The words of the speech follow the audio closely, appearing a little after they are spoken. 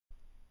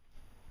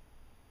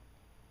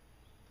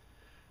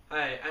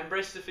Hi, I'm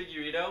Bryce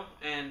DeFigueiredo,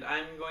 and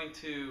I'm going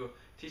to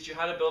teach you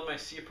how to build my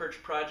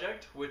SeaPerch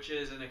project, which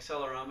is an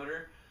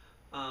accelerometer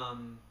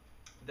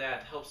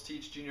that helps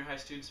teach junior high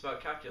students about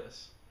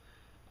calculus.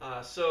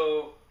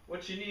 So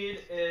what you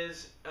need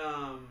is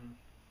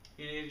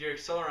you need your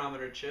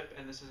accelerometer chip,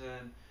 and this is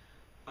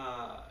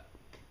a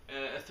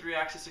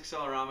 3-axis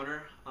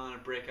accelerometer on a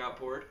breakout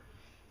board.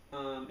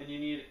 And you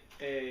need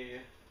a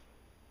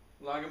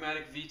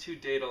Logomatic V2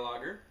 data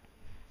logger.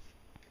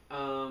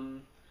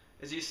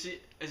 As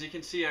you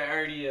can see, I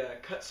already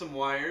cut some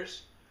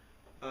wires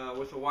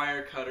with a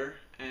wire cutter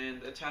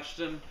and attached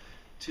them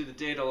to the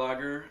data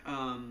logger.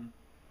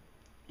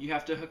 You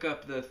have to hook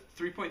up the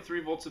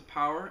 3.3 volts of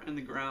power in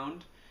the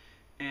ground,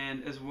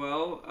 and as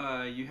well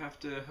you have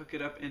to hook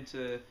it up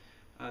into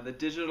the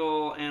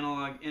digital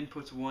analog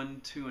inputs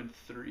 1, 2, and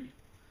 3.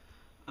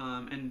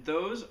 And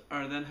those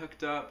are then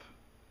hooked up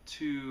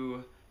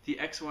to the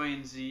X, Y,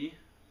 and Z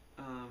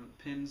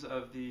pins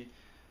of the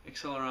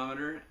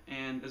accelerometer,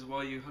 and as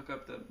well you hook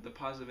up the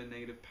positive and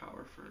negative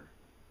power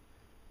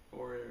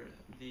for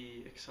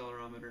the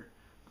accelerometer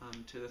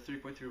to the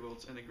 3.3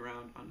 volts and the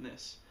ground on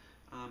this.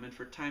 And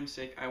for time's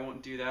sake I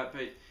won't do that,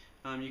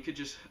 but you could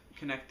just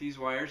connect these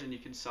wires and you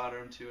can solder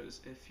them to it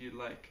if you'd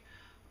like.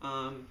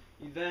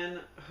 You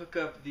then hook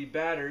up the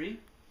battery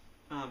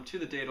to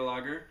the data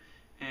logger,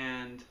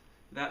 and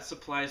that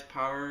supplies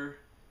power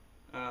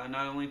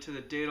not only to the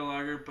data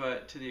logger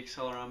but to the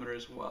accelerometer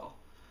as well.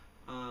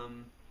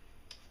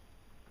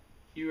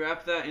 You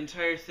wrap that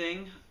entire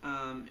thing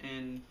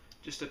in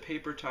just a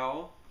paper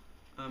towel,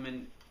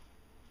 and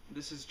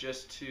this is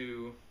just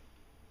to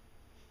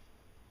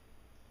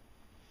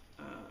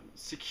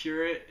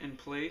secure it in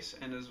place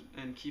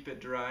and keep it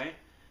dry,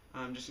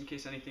 just in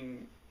case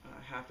anything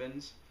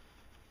happens.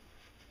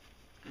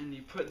 And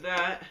you put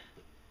that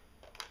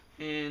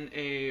in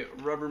a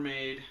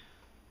Rubbermaid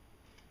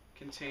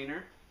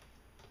container,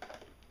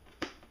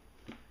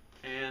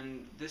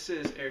 and this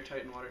is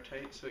airtight and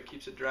watertight, so it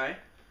keeps it dry.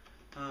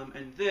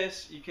 And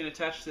this you can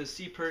attach to the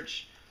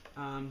SeaPerch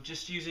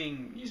just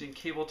using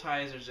cable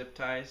ties or zip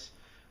ties.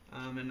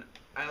 And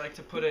I like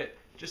to put it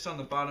just on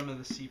the bottom of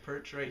the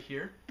SeaPerch right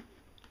here.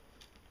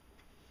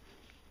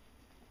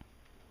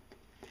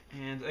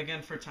 And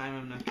again, for time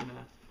I'm not going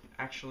to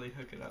actually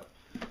hook it up,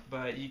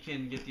 but you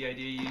can get the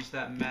idea. You use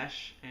that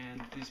mesh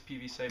and these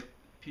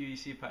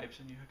PVC pipes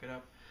and you hook it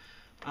up.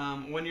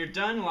 When you're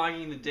done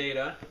logging the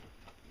data,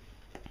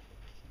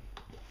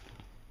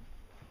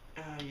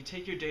 you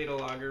take your data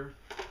logger,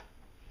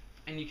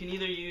 and you can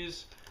either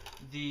use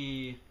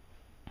the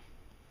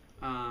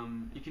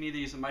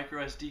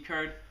micro SD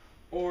card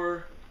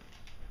or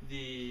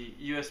the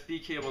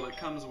USB cable that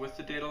comes with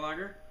the data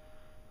logger.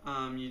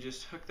 You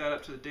just hook that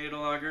up to the data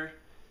logger,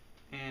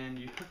 and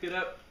you hook it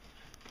up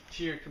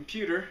to your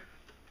computer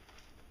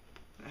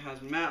that has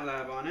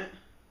Matlab on it.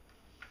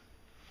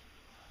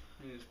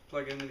 You just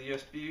plug it into the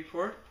USB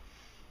port,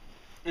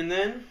 and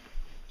then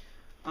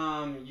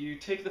you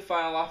take the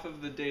file off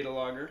of the data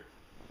logger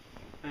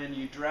and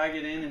you drag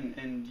it in,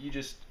 and you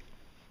just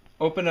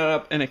open it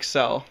up in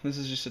Excel. This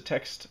is just a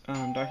text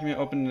document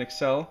open in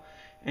Excel,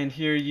 and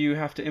here you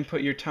have to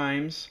input your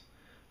times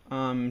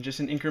just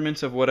in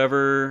increments of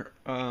whatever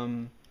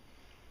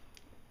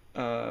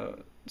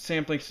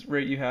sampling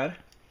rate you had,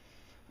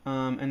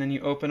 and then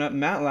you open up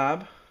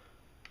Matlab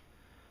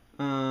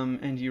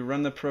and you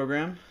run the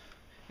program.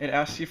 It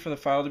asks you for the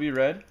file to be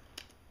read.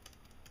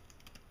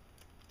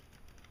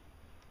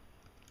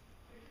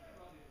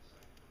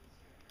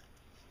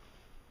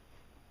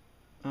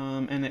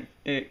 And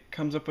it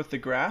comes up with the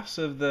graphs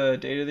of the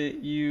data that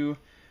you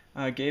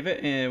gave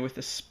it, with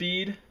the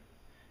speed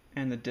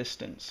and the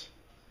distance.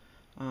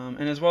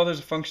 And as well, there's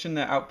a function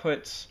that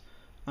outputs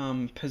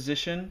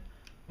position,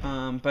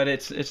 but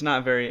it's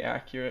not very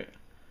accurate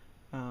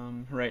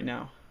right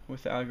now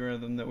with the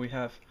algorithm that we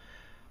have.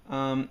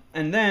 And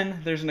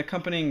then there's an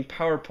accompanying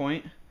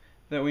PowerPoint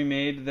that we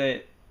made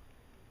that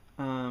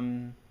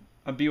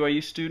a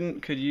BYU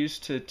student could use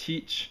to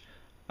teach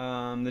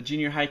the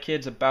junior high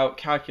kids about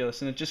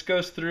calculus, and it just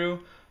goes through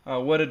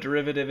what a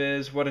derivative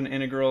is, what an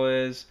integral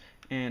is,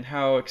 and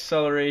how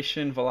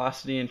acceleration,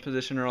 velocity, and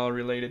position are all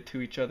related to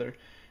each other.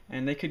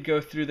 And they could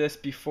go through this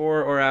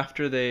before or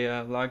after they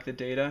log the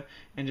data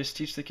and just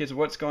teach the kids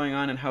what's going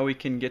on and how we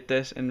can get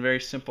this in very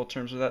simple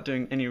terms without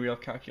doing any real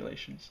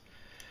calculations.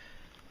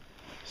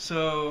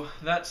 So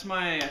that's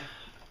my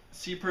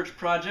SeaPerch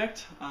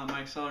project,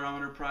 my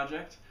accelerometer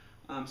project.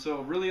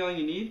 So really all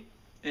you need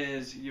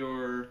is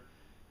your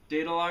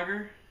data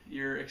logger,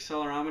 your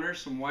accelerometer,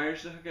 some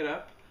wires to hook it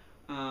up,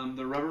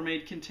 the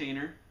Rubbermaid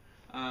container,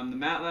 the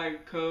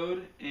Matlab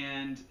code,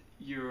 and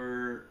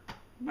your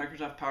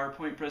Microsoft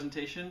PowerPoint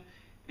presentation,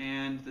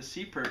 and the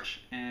SeaPerch,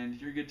 and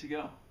you're good to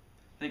go.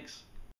 Thanks.